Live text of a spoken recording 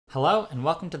Hello and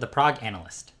welcome to the Prog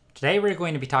Analyst. Today we're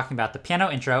going to be talking about the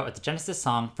piano intro of the Genesis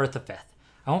song Firth of Fifth.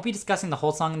 I won't be discussing the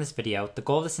whole song in this video. The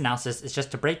goal of this analysis is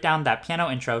just to break down that piano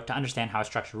intro to understand how it's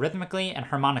structured rhythmically and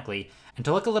harmonically, and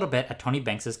to look a little bit at Tony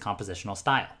Banks's compositional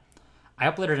style.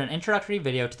 I uploaded an introductory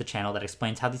video to the channel that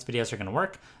explains how these videos are going to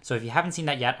work, so if you haven't seen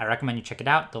that yet, I recommend you check it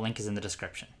out. The link is in the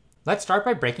description. Let's start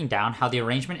by breaking down how the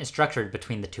arrangement is structured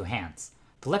between the two hands.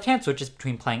 The left hand switches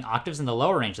between playing octaves in the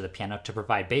lower range of the piano to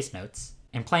provide bass notes,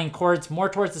 and playing chords more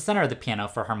towards the center of the piano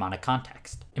for harmonic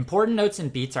context. Important notes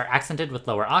and beats are accented with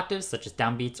lower octaves, such as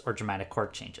downbeats or dramatic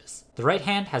chord changes. The right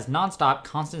hand has non-stop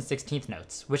constant 16th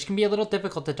notes, which can be a little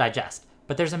difficult to digest,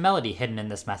 but there's a melody hidden in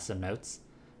this mess of notes.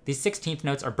 These 16th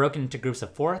notes are broken into groups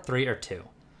of 4, 3, or 2.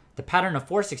 The pattern of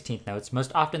 4 16th notes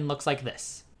most often looks like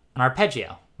this: an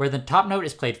arpeggio, where the top note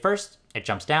is played first, it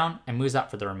jumps down, and moves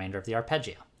up for the remainder of the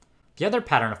arpeggio. The other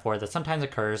pattern of 4 that sometimes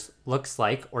occurs looks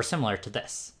like or similar to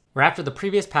this, where after the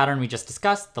previous pattern we just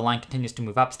discussed, the line continues to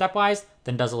move up stepwise,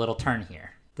 then does a little turn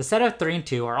here. The set of 3 and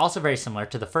 2 are also very similar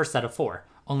to the first set of 4,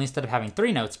 only instead of having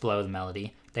 3 notes below the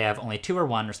melody, they have only 2 or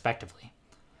 1 respectively.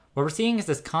 What we're seeing is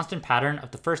this constant pattern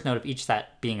of the first note of each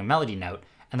set being a melody note,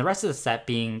 and the rest of the set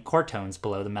being chord tones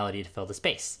below the melody to fill the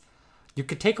space. You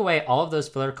could take away all of those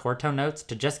filler chord tone notes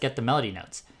to just get the melody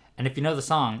notes, and if you know the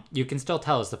song, you can still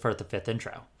tell it's the Firth of Fifth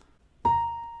intro.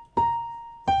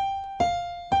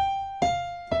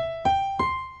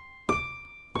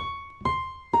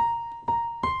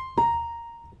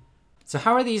 So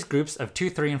how are these groups of 2,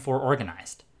 3, and 4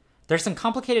 organized? There's some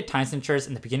complicated time signatures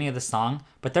in the beginning of the song,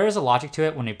 but there is a logic to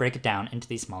it when we break it down into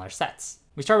these smaller sets.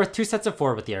 We start with 2 sets of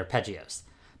 4 with the arpeggios.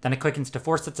 Then it quickens to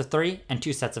 4 sets of 3 and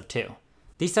 2 sets of 2.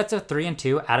 These sets of 3 and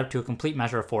 2 add up to a complete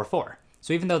measure of 4/4.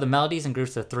 So even though the melodies in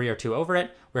groups of 3 or 2 over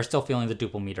it, we're still feeling the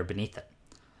duple meter beneath it.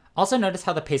 Also notice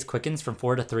how the pace quickens from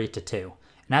 4 to 3 to 2.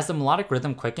 And as the melodic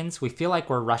rhythm quickens, we feel like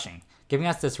we're rushing, giving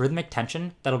us this rhythmic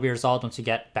tension that'll be resolved once we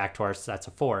get back to our sets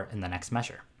of 4 in the next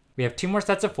measure. We have 2 more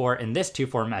sets of 4 in this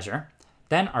 2/4 measure,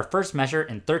 then our first measure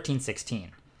in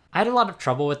 13/16. I had a lot of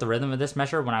trouble with the rhythm of this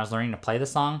measure when I was learning to play the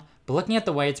song, but looking at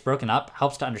the way it's broken up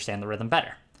helps to understand the rhythm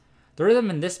better. The rhythm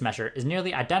in this measure is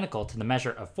nearly identical to the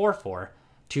measure of 4/4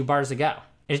 2 bars ago.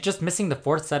 It's just missing the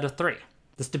 4th set of 3.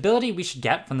 The stability we should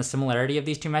get from the similarity of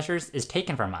these 2 measures is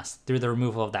taken from us through the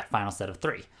removal of that final set of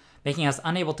 3, making us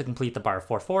unable to complete the bar of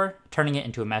 4/4, turning it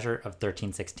into a measure of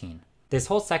 13/16. This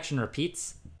whole section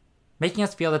repeats, making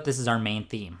us feel that this is our main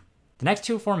theme. The next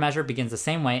 2/4 measure begins the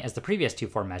same way as the previous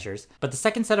 2/4 measures, but the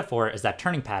second set of 4 is that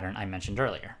turning pattern I mentioned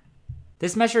earlier.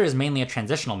 This measure is mainly a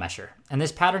transitional measure, and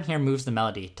this pattern here moves the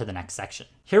melody to the next section.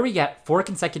 Here we get 4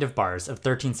 consecutive bars of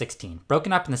 13/16,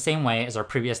 broken up in the same way as our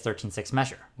previous 13/6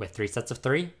 measure, with 3 sets of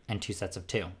 3 and 2 sets of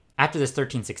 2. After this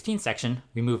 13/16 section,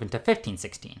 we move into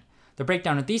 15/16. The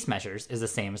breakdown of these measures is the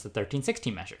same as the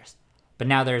 13/16 measures, but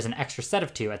now there is an extra set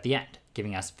of 2 at the end,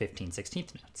 giving us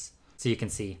 15/16 notes. So you can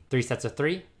see 3 sets of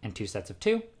 3 and 2 sets of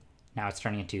 2. Now it's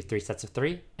turning into 3 sets of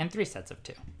 3 and 3 sets of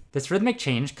 2. This rhythmic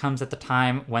change comes at the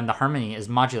time when the harmony is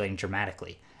modulating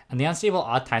dramatically, and the unstable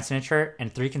odd time signature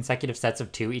and 3 consecutive sets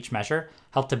of 2 each measure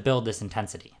help to build this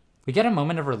intensity. We get a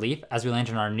moment of relief as we land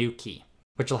in our new key,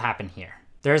 which will happen here.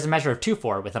 There is a measure of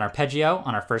 2/4 with an arpeggio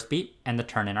on our first beat and the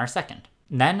turn in our second.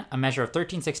 And then a measure of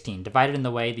 13/16 divided in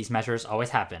the way these measures always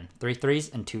happen, 3 3s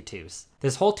and 2 2s.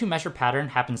 This whole 2 measure pattern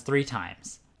happens 3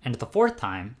 times, and at the 4th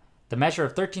time, the measure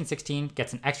of 13/16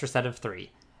 gets an extra set of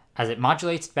 3, as it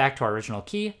modulates back to our original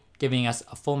key, giving us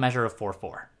a full measure of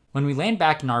 4/4. When we land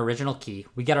back in our original key,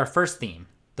 we get our first theme,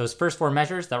 those first 4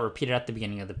 measures that were repeated at the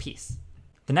beginning of the piece.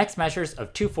 The next measures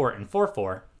of 2/4 and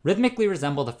 4/4 rhythmically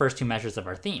resemble the first 2 measures of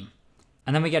our theme,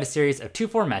 and then we get a series of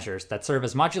 2/4 measures that serve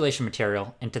as modulation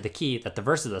material into the key that the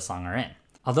verses of the song are in.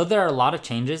 Although there are a lot of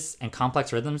changes and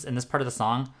complex rhythms in this part of the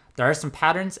song, there are some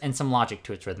patterns and some logic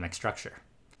to its rhythmic structure.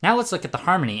 Now let's look at the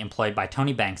harmony employed by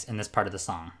Tony Banks in this part of the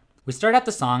song. We start out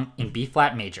the song in B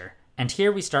flat major, and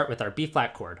here we start with our B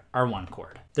flat chord, our 1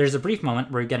 chord. There's a brief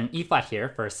moment where we get an E flat here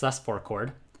for a sus4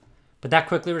 chord, but that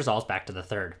quickly resolves back to the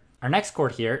 3rd. Our next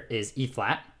chord here is E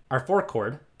flat, our 4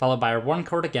 chord, followed by our 1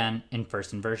 chord again in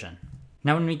first inversion.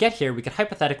 Now when we get here, we could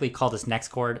hypothetically call this next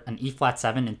chord an E flat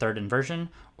 7 in 3rd inversion,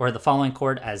 or the following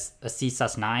chord as a C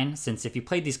sus9, since if you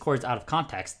played these chords out of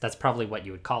context, that's probably what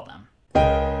you would call them.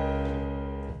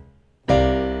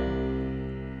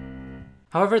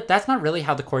 However, that's not really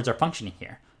how the chords are functioning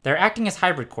here. They're acting as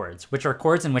hybrid chords, which are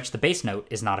chords in which the bass note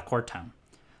is not a chord tone.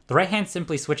 The right hand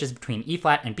simply switches between E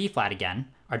flat and B flat again,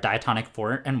 our diatonic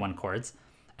 4 and 1 chords,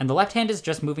 and the left hand is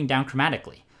just moving down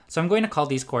chromatically. So I'm going to call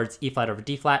these chords E flat over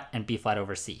D flat and B flat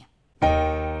over C.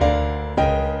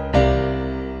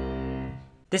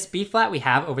 This B flat we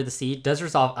have over the C does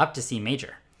resolve up to C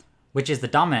major, which is the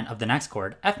dominant of the next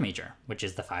chord, F major, which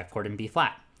is the 5 chord in B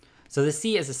flat. So the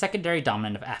C is a secondary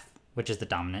dominant of F, which is the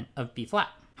dominant of B flat.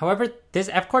 However, this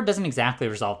F chord doesn't exactly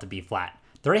resolve to B flat.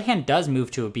 The right hand does move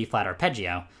to a B flat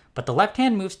arpeggio, but the left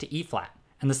hand moves to E flat,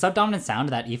 and the subdominant sound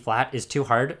of that E flat is too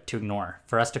hard to ignore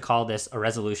for us to call this a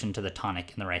resolution to the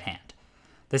tonic in the right hand.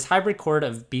 This hybrid chord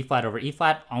of B flat over E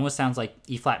flat almost sounds like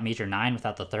E flat major 9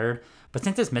 without the third, but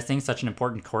since it's missing such an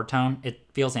important chord tone, it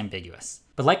feels ambiguous.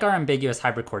 But like our ambiguous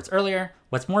hybrid chords earlier,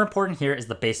 what's more important here is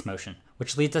the bass motion,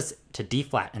 which leads us to D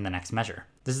flat in the next measure.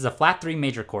 This is a flat 3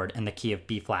 major chord in the key of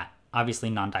B flat, obviously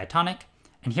non-diatonic,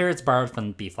 and here it's borrowed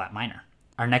from B flat minor.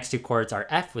 Our next two chords are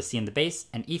F with C in the bass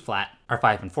and E flat, our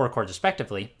 5 and 4 chords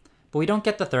respectively, but we don't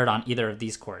get the third on either of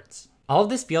these chords. All of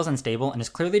this feels unstable and is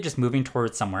clearly just moving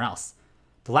towards somewhere else.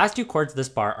 The last two chords of this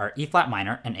bar are E flat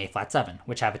minor and A flat 7,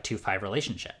 which have a 2-5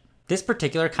 relationship. This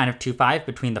particular kind of 2-5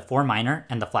 between the 4 minor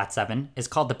and the flat 7 is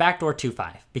called the backdoor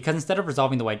 2-5, because instead of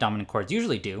resolving the way dominant chords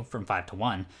usually do, from 5 to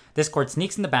 1, this chord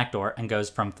sneaks in the back door and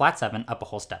goes from flat 7 up a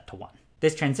whole step to 1.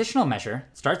 This transitional measure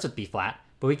starts with B flat,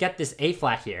 but we get this A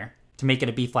flat here to make it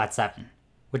a B flat 7,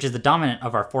 which is the dominant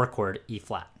of our 4 chord E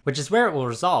flat, which is where it will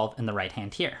resolve in the right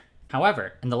hand here.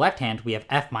 However, in the left hand we have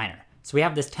F minor, so we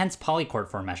have this tense polychord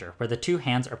 4 measure where the two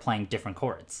hands are playing different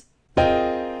chords.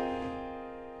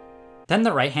 Then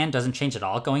the right hand doesn't change at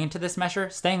all going into this measure,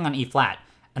 staying on E flat,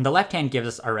 and the left hand gives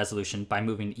us our resolution by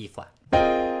moving to E flat.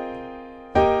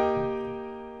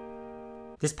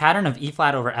 This pattern of E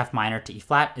flat over F minor to E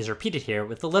flat is repeated here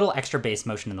with a little extra bass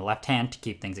motion in the left hand to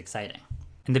keep things exciting.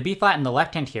 And the B flat in the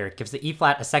left hand here gives the E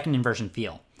flat a second inversion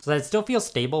feel, so that it still feels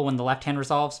stable when the left hand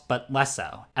resolves, but less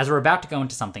so, as we're about to go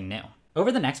into something new.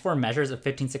 Over the next 4 measures of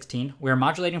 15/16, we are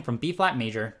modulating from B flat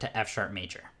major to F sharp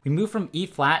major. We move from E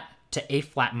flat to A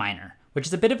flat minor, which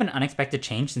is a bit of an unexpected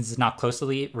change since it's not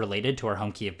closely related to our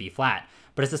home key of B flat,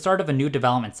 but it's the start of a new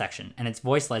development section, and its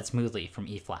voice led smoothly from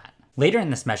E flat. Later in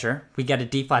this measure, we get a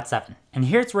D flat 7, and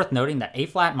here it's worth noting that A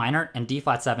flat minor and D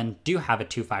flat 7 do have a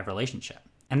 2-5 relationship,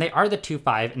 and they are the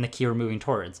 2-5 in the key we're moving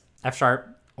towards, F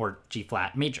sharp or G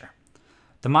flat major.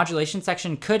 The modulation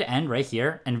section could end right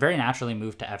here and very naturally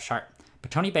move to F sharp, but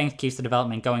Tony Banks keeps the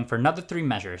development going for another 3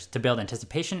 measures to build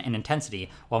anticipation and intensity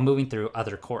while moving through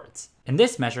other chords. In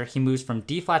this measure, he moves from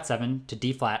D flat 7 to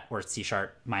D flat or C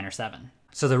sharp minor 7.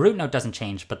 So the root note doesn't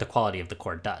change, but the quality of the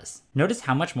chord does. Notice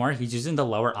how much more he's using the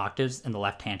lower octaves in the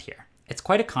left hand here. It's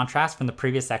quite a contrast from the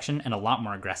previous section and a lot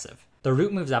more aggressive. The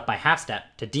root moves up by half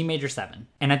step to D major 7,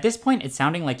 and at this point it's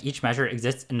sounding like each measure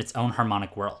exists in its own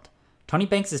harmonic world. Tony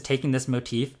Banks is taking this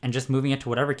motif and just moving it to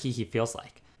whatever key he feels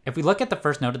like. If we look at the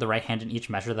first note of the right hand in each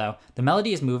measure though, the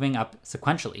melody is moving up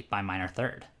sequentially by minor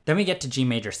third. Then we get to G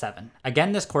major 7.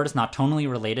 Again, this chord is not tonally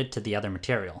related to the other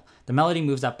material. The melody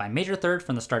moves up by major third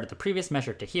from the start of the previous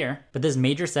measure to here, but this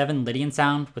major 7 Lydian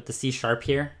sound with the C sharp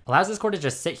here allows this chord to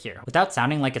just sit here without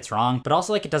sounding like it's wrong, but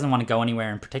also like it doesn't want to go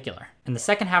anywhere in particular. In the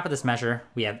second half of this measure,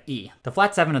 we have E, the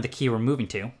flat 7 of the key we're moving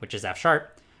to, which is F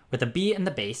sharp, with a B in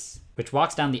the bass, which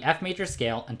walks down the F major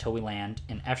scale until we land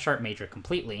in F sharp major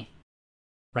completely,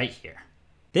 right here.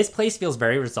 This place feels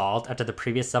very resolved after the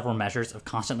previous several measures of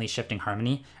constantly shifting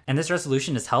harmony, and this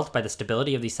resolution is helped by the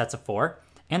stability of these sets of 4,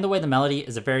 and the way the melody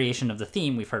is a variation of the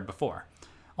theme we've heard before,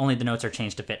 only the notes are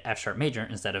changed to fit F sharp major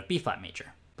instead of B flat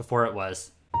major. Before it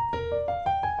was,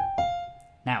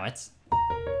 now it's.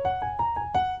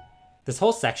 This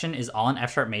whole section is all in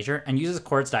F sharp major and uses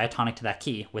chords diatonic to that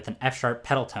key with an F sharp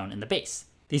pedal tone in the bass.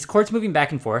 These chords moving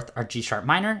back and forth are G sharp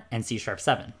minor and C sharp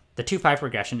 7, the 2-5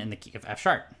 progression in the key of F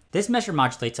sharp. This measure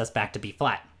modulates us back to B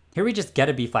flat. Here we just get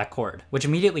a B flat chord, which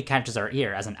immediately catches our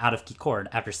ear as an out of key chord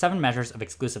after 7 measures of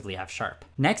exclusively F sharp.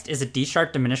 Next is a D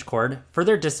sharp diminished chord,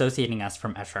 further dissociating us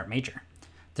from F sharp major.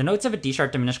 The notes of a D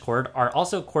sharp diminished chord are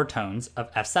also chord tones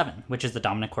of F7, which is the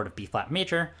dominant chord of B flat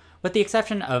major, with the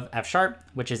exception of F sharp,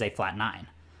 which is a flat 9.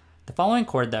 The following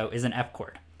chord though is an F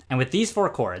chord. And with these 4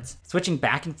 chords, switching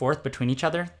back and forth between each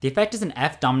other, the effect is an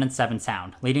F dominant 7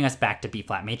 sound, leading us back to B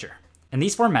flat major. In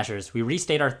these 4 measures, we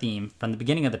restate our theme from the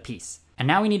beginning of the piece, and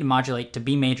now we need to modulate to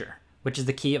B major, which is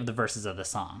the key of the verses of the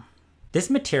song. This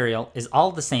material is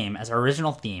all the same as our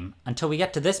original theme until we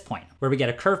get to this point, where we get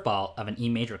a curveball of an E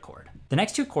major chord. The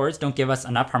next 2 chords don't give us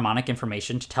enough harmonic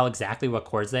information to tell exactly what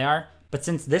chords they are, but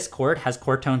since this chord has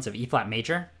chord tones of E flat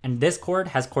major, and this chord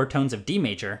has chord tones of D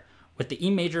major, with the E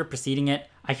major preceding it,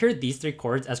 I hear these 3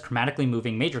 chords as chromatically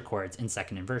moving major chords in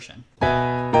second inversion.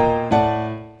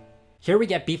 Here we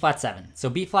get B flat 7, so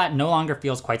B flat no longer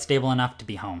feels quite stable enough to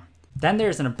be home. Then there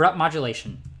is an abrupt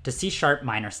modulation to C sharp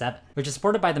minor 7, which is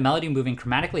supported by the melody moving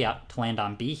chromatically up to land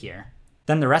on B here.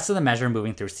 Then the rest of the measure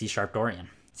moving through C sharp Dorian.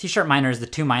 C sharp minor is the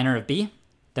 2 minor of B,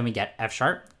 then we get F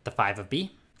sharp, the 5 of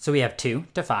B, So we have 2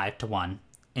 to 5 to 1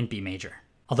 in B major.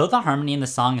 Although the harmony in the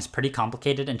song is pretty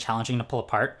complicated and challenging to pull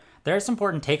apart, there are some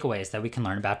important takeaways that we can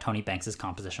learn about Tony Banks'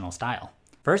 compositional style.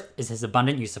 First is his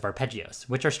abundant use of arpeggios,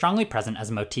 which are strongly present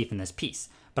as a motif in this piece,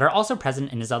 but are also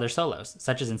present in his other solos,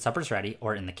 such as in Supper's Ready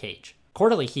or In the Cage.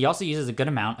 Chordally, he also uses a good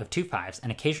amount of 2/5s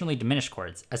and occasionally diminished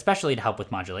chords, especially to help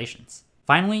with modulations.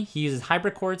 Finally, he uses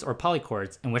hybrid chords or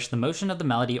polychords in which the motion of the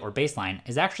melody or bass line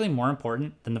is actually more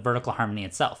important than the vertical harmony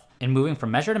itself, in moving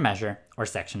from measure to measure or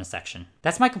section to section.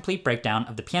 That's my complete breakdown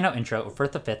of the piano intro of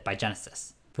Firth V by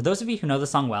Genesis. For those of you who know the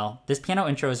song well, this piano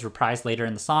intro is reprised later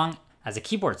in the song as a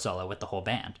keyboard solo with the whole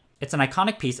band. It's an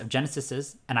iconic piece of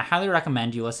Genesis's, and I highly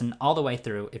recommend you listen all the way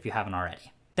through if you haven't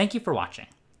already. Thank you for watching.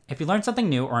 If you learned something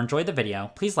new or enjoyed the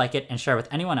video, please like it and share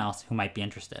with anyone else who might be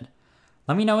interested.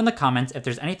 Let me know in the comments if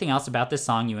there's anything else about this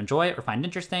song you enjoy or find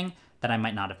interesting that I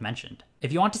might not have mentioned.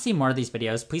 If you want to see more of these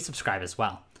videos, please subscribe as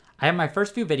well. I have my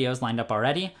first few videos lined up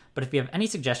already, but if you have any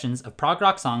suggestions of prog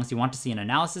rock songs you want to see an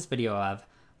analysis video of,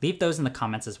 leave those in the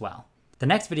comments as well. The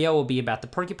next video will be about the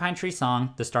Porcupine Tree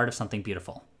song, The Start of Something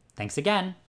Beautiful. Thanks again!